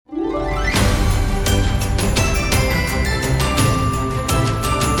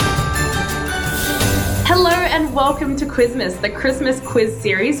welcome to Quizmas, the Christmas quiz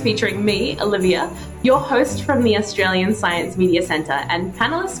series featuring me, Olivia, your host from the Australian Science Media Centre and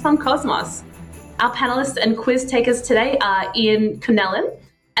panellists from Cosmos. Our panellists and quiz takers today are Ian Connellan,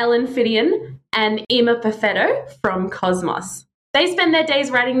 Ellen Fidian, and Emma Perfetto from Cosmos. They spend their days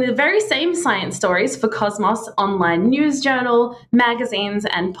writing the very same science stories for Cosmos online news journal, magazines,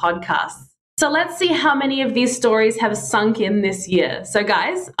 and podcasts. So let's see how many of these stories have sunk in this year. So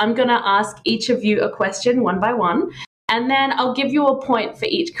guys, I'm going to ask each of you a question one by one, and then I'll give you a point for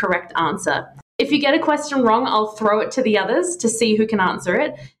each correct answer. If you get a question wrong, I'll throw it to the others to see who can answer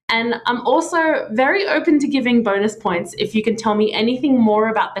it. And I'm also very open to giving bonus points if you can tell me anything more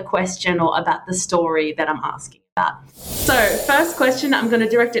about the question or about the story that I'm asking about. So first question, I'm going to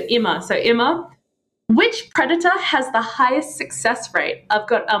direct at Emma. So Emma, which predator has the highest success rate? I've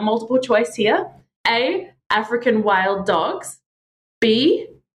got a multiple choice here. A, African wild dogs. B,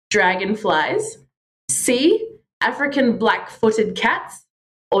 dragonflies. C, African black-footed cats.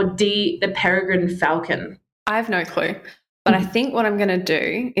 Or D, the peregrine falcon. I have no clue, but I think what I'm going to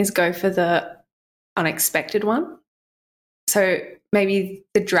do is go for the unexpected one. So maybe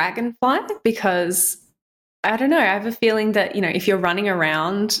the dragonfly, because I don't know, I have a feeling that, if you're running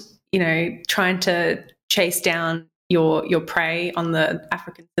around, trying to chase down your prey on the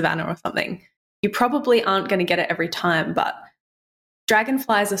African savanna or something, you probably aren't going to get it every time, but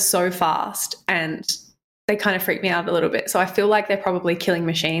dragonflies are so fast and they kind of freak me out a little bit. So I feel like they're probably killing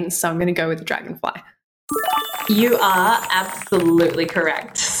machines, so I'm going to go with the dragonfly. You are absolutely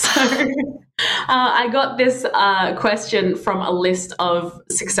correct. So I got this question from a list of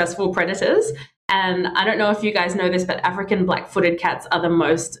successful predators. And I don't know if you guys know this, but African black-footed cats are the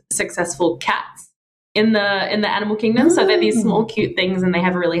most successful cats in the animal kingdom. So they're these small, cute things, and they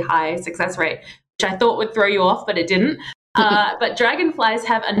have a really high success rate, which I thought would throw you off, but it didn't. But dragonflies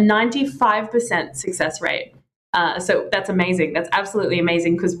have a 95% success rate. So that's amazing. That's absolutely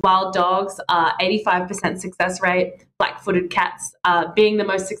amazing, because wild dogs are 85% success rate. Black-footed cats, being the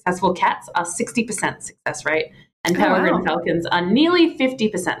most successful cats, are 60% success rate. And peregrine falcons are nearly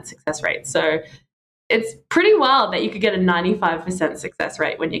 50% success rate. So it's pretty wild that you could get a 95% success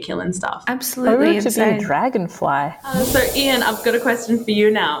rate when you're killing stuff. Absolutely insane. To be a dragonfly. So Ian, I've got a question for you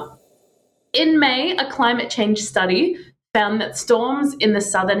now. In May, a climate change study found that storms in the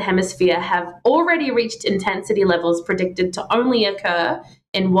southern hemisphere have already reached intensity levels predicted to only occur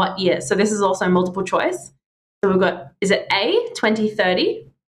in what year? So this is also multiple choice. So we've got, is it A, 2030,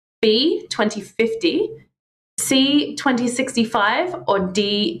 B, 2050, C, 2065, or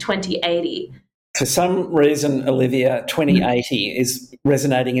D, 2080? For some reason, Olivia, 2080 is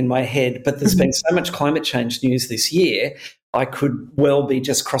resonating in my head, but there's been so much climate change news this year, I could well be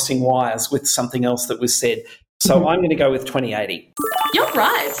just crossing wires with something else that was said. So I'm going to go with 2080. You're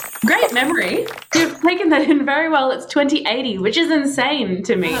right. Great memory. You've taken that in very well. It's 2080, which is insane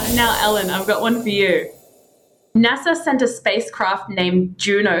to me. Now, Ellen, I've got one for you. NASA sent a spacecraft named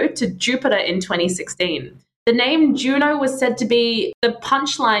Juno to Jupiter in 2016. The name Juno was said to be the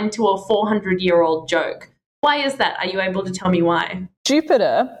punchline to a 400-year-old joke. Why is that? Are you able to tell me why?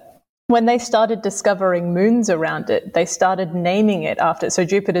 Jupiter, when they started discovering moons around it, they started naming it after. So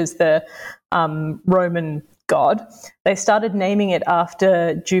Jupiter's the Roman god. They started naming it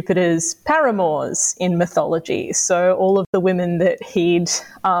after Jupiter's paramours in mythology. So all of the women that he'd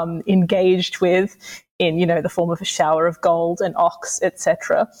engaged with in, the form of a shower of gold, an ox,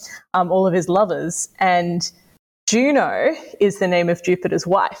 etc., all of his lovers. And Juno is the name of Jupiter's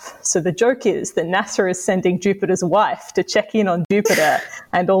wife. So the joke is that NASA is sending Jupiter's wife to check in on Jupiter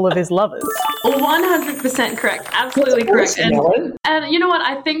and all of his lovers. 100% correct. Absolutely correct. And you know what?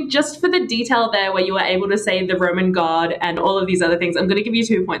 I think just for the detail there where you were able to say the Roman god and all of these other things, I'm going to give you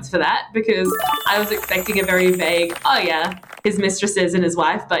 2 points for that, because I was expecting a very vague, his mistresses and his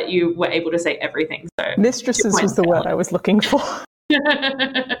wife, but you were able to say everything. So mistresses was the word I was looking for.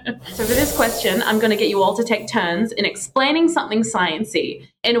 So for this question, I'm going to get you all to take turns in explaining something sciencey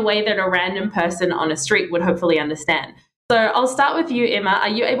in a way that a random person on a street would hopefully understand. So I'll start with you, Emma. Are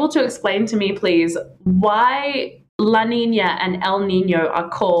you able to explain to me, please, why La Nina and El Nino are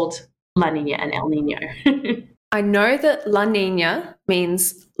called La Nina and El Nino? I know that La Nina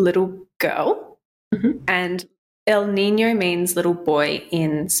means little girl, and El Nino means little boy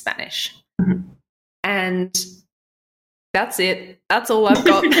in Spanish. And that's it. That's all I've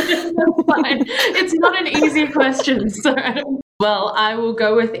got. That's fine. It's not an easy question. So, well, I will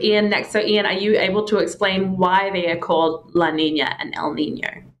go with Ian next. So, Ian, are you able to explain why they are called La Nina and El Nino?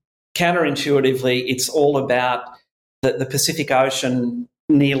 Counterintuitively, it's all about the Pacific Ocean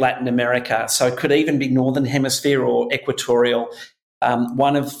near Latin America. So it could even be Northern Hemisphere or equatorial.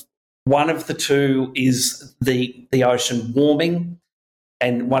 One of one of the two is the ocean warming,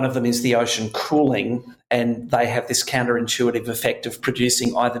 and one of them is the ocean cooling, and they have this counterintuitive effect of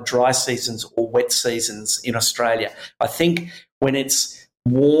producing either dry seasons or wet seasons in Australia. I think when it's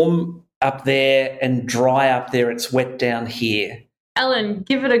warm up there and dry up there, it's wet down here. Ellen,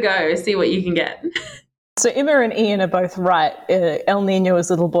 give it a go. See what you can get. So Emma and Ian are both right. El Nino is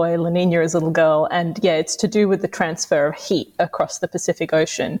little boy, La Nina is little girl. And yeah, it's to do with the transfer of heat across the Pacific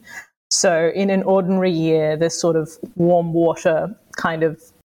Ocean. So in an ordinary year, there's sort of warm water kind of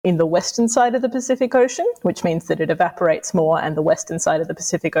in the western side of the Pacific Ocean, which means that it evaporates more, and the western side of the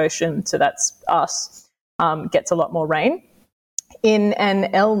Pacific Ocean, so that's us, gets a lot more rain. In an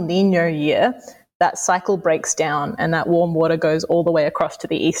El Nino year, that cycle breaks down and that warm water goes all the way across to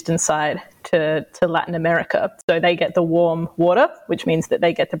the eastern side to Latin America. So they get the warm water, which means that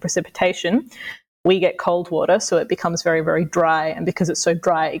they get the precipitation. We get cold water, so it becomes very, very dry. And because it's so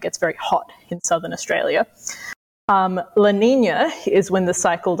dry, it gets very hot in southern Australia. La Nina is when the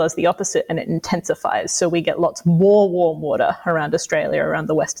cycle does the opposite and it intensifies. So we get lots more warm water around Australia, around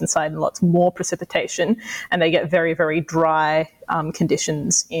the western side, and lots more precipitation. And they get very, very dry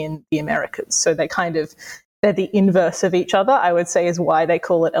conditions in the Americas. So they're the inverse of each other, I would say, is why they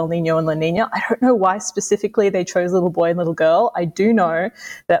call it El Nino and La Nina. I don't know why specifically they chose little boy and little girl. I do know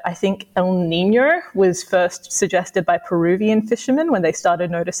that I think El Nino was first suggested by Peruvian fishermen when they started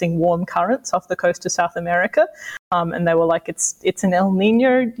noticing warm currents off the coast of South America. And they were like, it's an El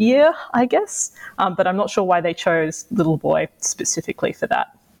Nino year, I guess. But I'm not sure why they chose little boy specifically for that.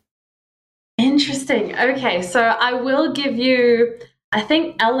 Interesting. Okay, so I will give you, I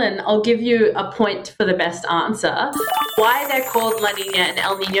think, Ellen, I'll give you a point for the best answer. Why they're called La Nina and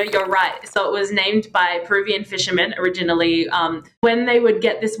El Nino, you're right. So it was named by Peruvian fishermen originally. When they would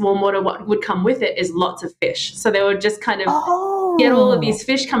get this warm water, what would come with it is lots of fish. So they would just kind of get all of these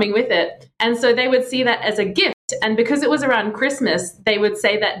fish coming with it. And so they would see that as a gift. And because it was around Christmas, they would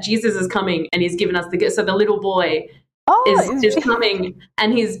say that Jesus is coming and he's given us the gift. So the little boy is coming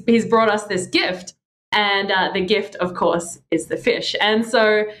and he's brought us this gift. And the gift, of course, is the fish. And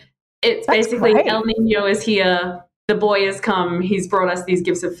so it's basically great. El Nino is here, the boy has come, he's brought us these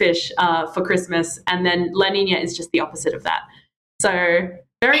gifts of fish for Christmas. And then La Nina is just the opposite of that. So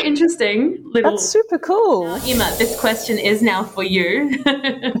very interesting. That's super cool. Now, Emma, this question is now for you.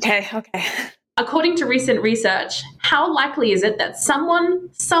 Okay. According to recent research, how likely is it that someone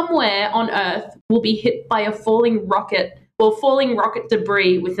somewhere on Earth will be hit by a falling rocket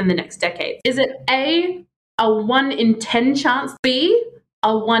debris within the next decade? Is it A, a 1 in 10 chance, B,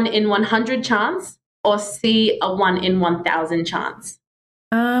 a 1 in 100 chance, or C, a 1 in 1,000 chance?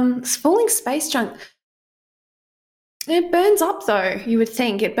 Falling space junk. It burns up, though, you would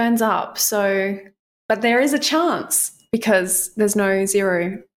think. It burns up. So, but there is a chance because there's no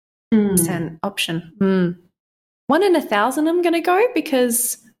 0% option. 1 in 1,000 I'm going to go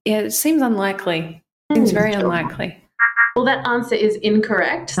because it seems unlikely. Seems very unlikely. Well, that answer is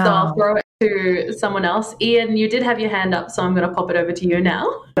incorrect, so I'll throw it to someone else. Ian, you did have your hand up, so I'm going to pop it over to you now.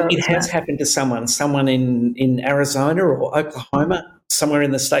 It has happened to someone in Arizona or Oklahoma, somewhere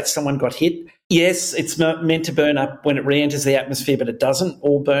in the States, someone got hit. Yes, it's meant to burn up when it re-enters the atmosphere, but it doesn't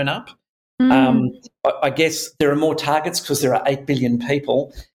all burn up. I guess there are more targets because there are 8 billion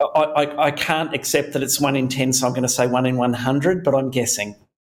people. I can't accept that it's 1 in 10, so I'm going to say 1 in 100, but I'm guessing.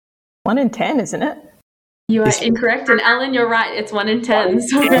 1 in 10, isn't it? You are incorrect. And Ellen, you're right. It's 1 in 10.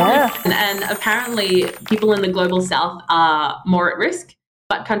 So, and apparently people in the global south are more at risk,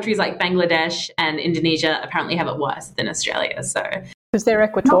 but countries like Bangladesh and Indonesia apparently have it worse than Australia. So because they're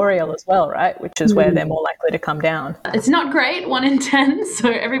equatorial as well, right? Which is where they're more likely to come down. It's not great, 1 in 10. So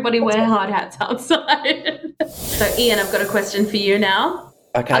everybody wear hard hats outside. So Ian, I've got a question for you now.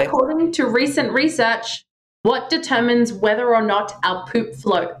 Okay. According to recent research, what determines whether or not our poop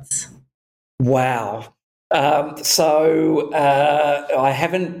floats? Wow. I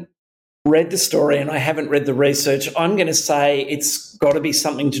haven't read the story and I haven't read the research. I'm going to say it's got to be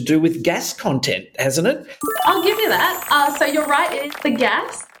something to do with gas content, hasn't it? I'll give you that. So you're right, it is the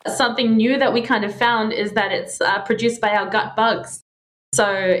gas. Something new that we kind of found is that it's produced by our gut bugs.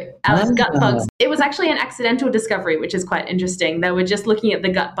 So our gut bugs, it was actually an accidental discovery, which is quite interesting. They were just looking at the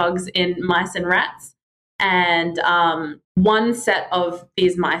gut bugs in mice and rats. And one set of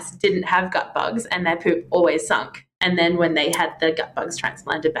these mice didn't have gut bugs and their poop always sunk. And then when they had the gut bugs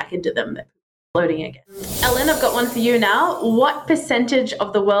transplanted back into them, they're floating again. Ellen, I've got one for you now. What percentage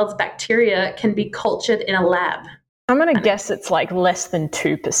of the world's bacteria can be cultured in a lab? I'm going to guess it's like less than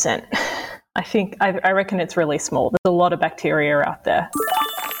 2%. I reckon it's really small. There's a lot of bacteria out there.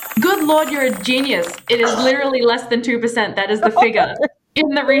 Good Lord, you're a genius. It is literally less than 2%. That is the figure. in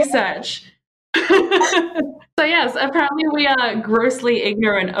the research. So yes, apparently we are grossly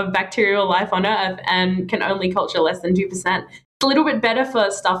ignorant of bacterial life on Earth and can only culture less than 2%. It's a little bit better for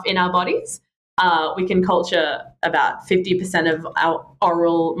stuff in our bodies. We can culture about 50% of our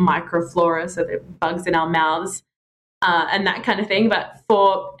oral microflora, so the bugs in our mouths and that kind of thing. But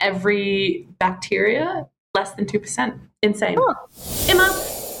for every bacteria, less than 2%. Insane. Oh. Emma,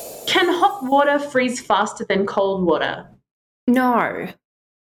 can hot water freeze faster than cold water? No,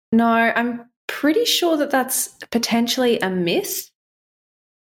 I'm pretty sure that that's potentially a myth.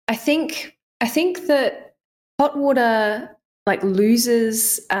 I think that hot water like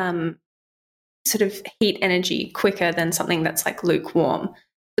loses sort of heat energy quicker than something that's like lukewarm.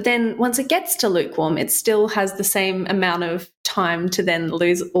 But then once it gets to lukewarm, it still has the same amount of time to then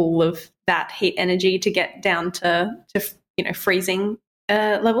lose all of that heat energy to get down to freezing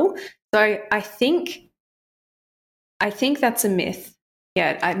level. So I think that's a myth.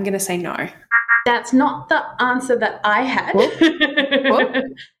 Yeah, I'm going to say no. That's not the answer that I had. What?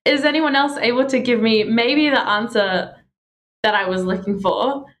 Is anyone else able to give me maybe the answer that I was looking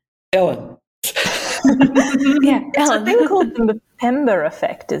for? Ellen. Yeah, It's a thing called the Mpemba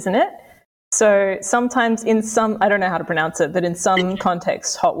effect, isn't it? So sometimes in some, I don't know how to pronounce it, but in some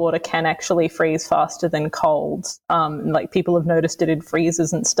contexts, hot water can actually freeze faster than cold. Like people have noticed it in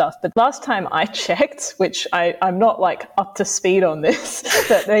freezers and stuff. But last time I checked, which I'm not like up to speed on this,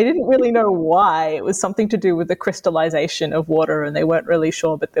 but they didn't really know why. It was something to do with the crystallization of water, and they weren't really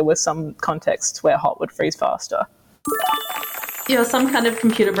sure, but there were some contexts where hot would freeze faster. You're some kind of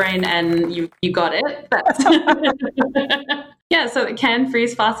computer brain and you got it. Yeah, so it can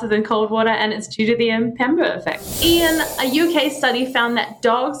freeze faster than cold water, and it's due to the Mpemba effect. Ian, a UK study found that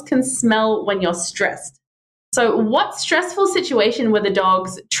dogs can smell when you're stressed. So what stressful situation were the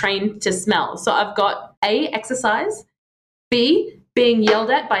dogs trained to smell? So I've got A, exercise, B, being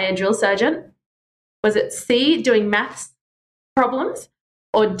yelled at by a drill sergeant, was it C, doing maths problems,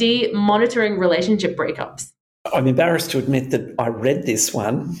 or D, monitoring relationship breakups? I'm embarrassed to admit that I read this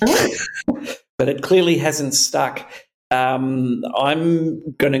one, but it clearly hasn't stuck. I'm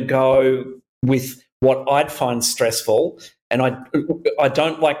going to go with what I'd find stressful, and I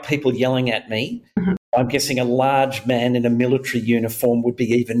don't like people yelling at me. Mm-hmm. I'm guessing a large man in a military uniform would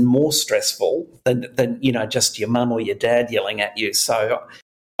be even more stressful than just your mum or your dad yelling at you. So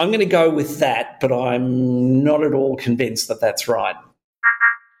I'm going to go with that, but I'm not at all convinced that that's right.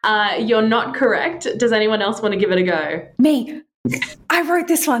 You're not correct. Does anyone else want to give it a go? Me. I wrote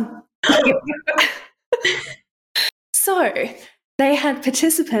this one. So they had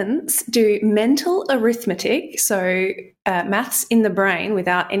participants do mental arithmetic, so maths in the brain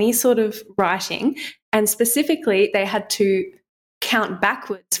without any sort of writing, and specifically they had to count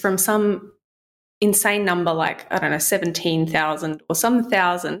backwards from some insane number like, I don't know, 17,000 or some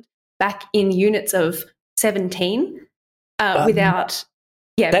thousand back in units of 17 without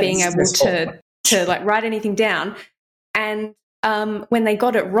being able to like write anything down. And when they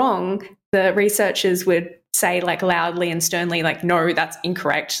got it wrong, the researchers would say like loudly and sternly, like, no, that's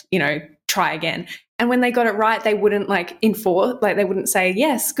incorrect, try again. And when they got it right, they wouldn't like enforce, like they wouldn't say,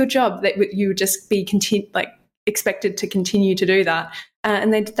 yes, good job. You would just be expected to continue to do that.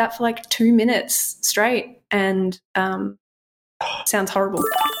 And they did that for like 2 minutes straight. And sounds horrible.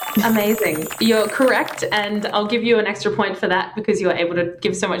 Amazing. You're correct, and I'll give you an extra point for that because you were able to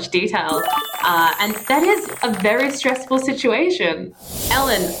give so much detail. And that is a very stressful situation.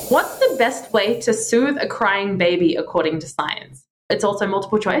 Ellen, what's the best way to soothe a crying baby according to science? It's also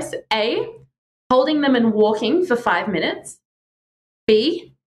multiple choice. A, holding them and walking for 5 minutes.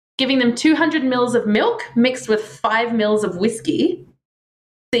 B, giving them 200 mils of milk mixed with 5 mils of whiskey.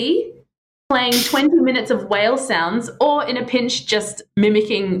 C, playing 20 minutes of whale sounds, or in a pinch, just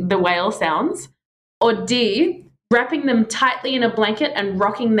mimicking the whale sounds. Or D, wrapping them tightly in a blanket and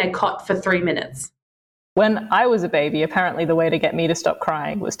rocking their cot for 3 minutes. When I was a baby, apparently the way to get me to stop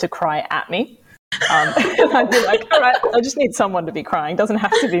crying was to cry at me. I'd be like, all right, I just need someone to be crying. Doesn't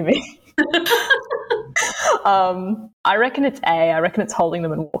have to be me. I reckon it's A. I reckon it's holding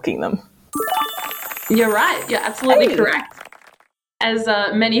them and walking them. You're right. You're absolutely correct. As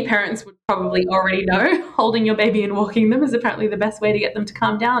many parents would probably already know, holding your baby and walking them is apparently the best way to get them to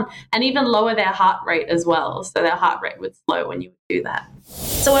calm down and even lower their heart rate as well. So their heart rate would slow when you do that.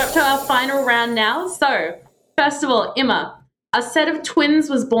 So we're up to our final round now. So first of all, Emma, a set of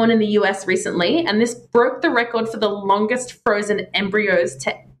twins was born in the US recently, and this broke the record for the longest frozen embryos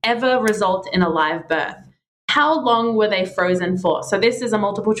to ever result in a live birth. How long were they frozen for? So this is a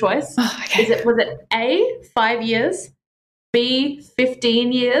multiple choice. Oh, okay. Was it A, 5 years, B,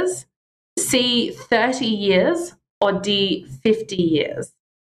 15 years, C, 30 years, or D, 50 years?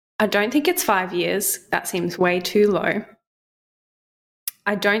 I don't think it's 5 years. That seems way too low.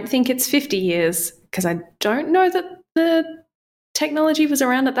 I don't think it's 50 years because I don't know that the technology was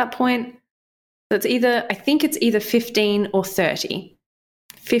around at that point. So I think it's either 15 or 30.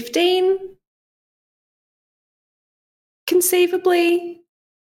 15, conceivably,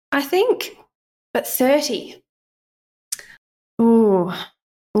 I think, but 30. Ooh.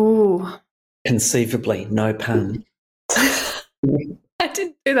 Conceivably, no pun. I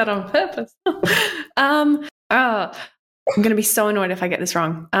didn't do that on purpose. I'm going to be so annoyed if I get this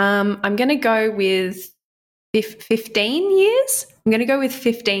wrong. I'm going to go with 15 years. I'm going to go with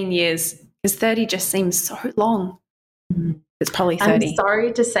 15 years because 30 just seems so long. It's probably 30. I'm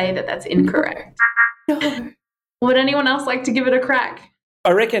sorry to say that that's incorrect. No. Would anyone else like to give it a crack?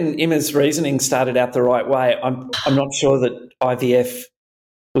 I reckon Emma's reasoning started out the right way. I'm not sure that IVF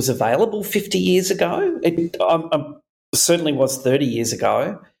was available 50 years ago. It certainly was 30 years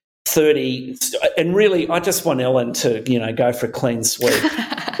ago. 30, and really, I just want Ellen to, go for a clean sweep.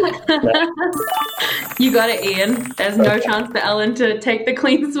 You got it, Ian. There's no chance for Ellen to take the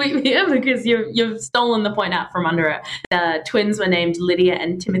clean sweep here because you've stolen the point out from under it. The twins were named Lydia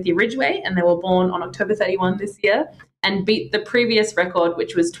and Timothy Ridgway, and they were born on October 31 this year and beat the previous record,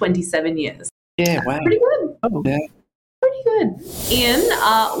 which was 27 years. Yeah, wow. Pretty good. Oh, yeah. Pretty good. Ian,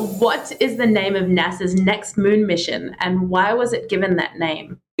 what is the name of NASA's next moon mission, and why was it given that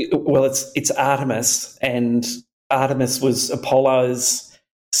name? Well, it's Artemis, and Artemis was Apollo's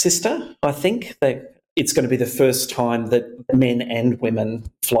sister, I think. It's going to be the first time that men and women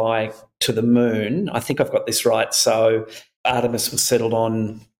fly to the moon. I think I've got this right. So Artemis was settled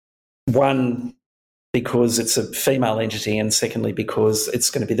on, one, because it's a female entity, and secondly, because it's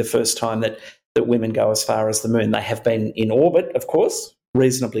going to be the first time that women go as far as the moon. They have been in orbit, of course,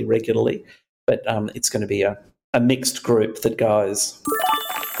 reasonably regularly, but it's going to be a mixed group that goes.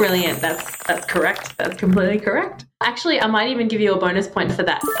 Brilliant. That's correct. That's completely correct. Actually, I might even give you a bonus point for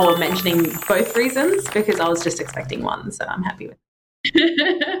that, for mentioning both reasons, because I was just expecting one, so I'm happy with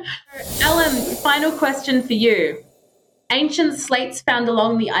it. Ellen, final question for you. Ancient slates found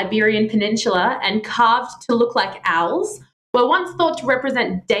along the Iberian Peninsula and carved to look like owls were once thought to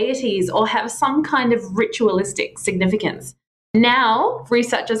represent deities or have some kind of ritualistic significance. Now,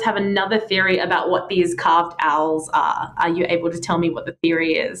 researchers have another theory about what these carved owls are. Are you able to tell me what the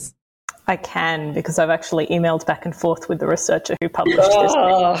theory is? I can, because I've actually emailed back and forth with the researcher who published this.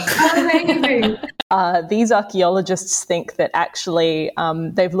 Amazing. These archaeologists think that actually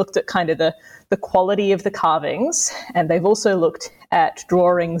they've looked at kind of the quality of the carvings, and they've also looked at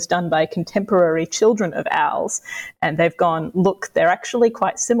drawings done by contemporary children of owls, and they've gone, look, they're actually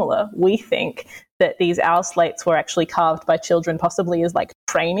quite similar. We think that these owl slates were actually carved by children, possibly as like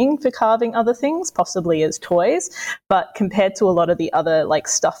training for carving other things, possibly as toys, but compared to a lot of the other like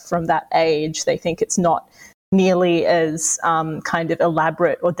stuff from that age, they think it's not nearly as kind of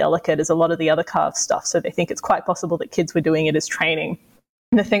elaborate or delicate as a lot of the other carved stuff. So they think it's quite possible that kids were doing it as training.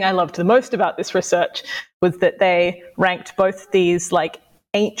 And the thing I loved the most about this research was that they ranked both these like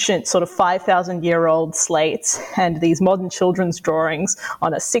ancient sort of 5,000-year-old slates and these modern children's drawings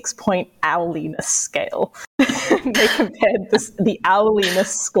on a 6-point owliness scale. They compared the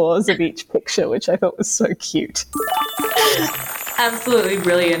owliness scores of each picture, which I thought was so cute. Absolutely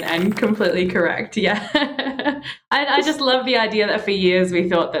brilliant and completely correct. Yeah. I just love the idea that for years we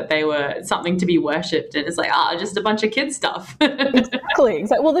thought that they were something to be worshipped, and it's like, just a bunch of kid stuff. Exactly.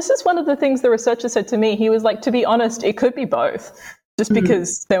 Well, this is one of the things the researcher said to me. He was like, to be honest, it could be both. Just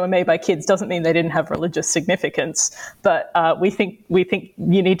because they were made by kids doesn't mean they didn't have religious significance. But we think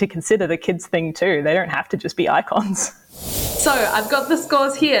you need to consider the kids thing too. They don't have to just be icons. So I've got the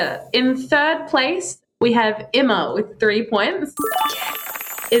scores here. In third place, we have Emma with 3 points.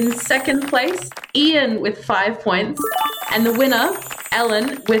 In second place, Ian with 5 points. And the winner,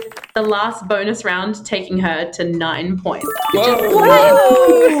 Ellen, with the last bonus round taking her to 9 points. Whoa!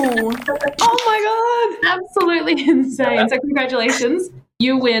 Oh my God! Absolutely insane. So congratulations.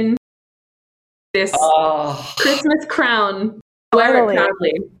 You win this Christmas crown. Wear it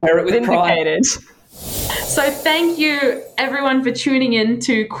proudly. Wear it with pride. Vindicated. So thank you everyone for tuning in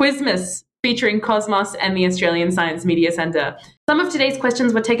to Quizmas, featuring Cosmos and the Australian Science Media Centre. Some of today's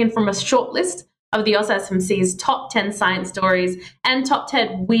questions were taken from a short list of the AusSMC's top 10 science stories and top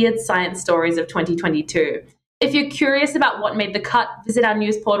 10 weird science stories of 2022. If you're curious about what made the cut, visit our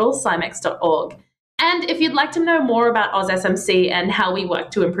news portal, scimex.org. And if you'd like to know more about AusSMC and how we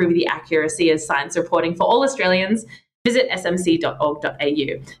work to improve the accuracy of science reporting for all Australians, visit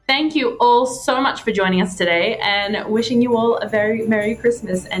smc.org.au. Thank you all so much for joining us today, and wishing you all a very Merry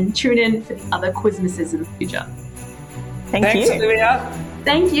Christmas, and tune in for the other Quizmases in the future. Thanks, Olivia.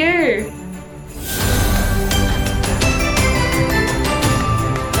 Thank you.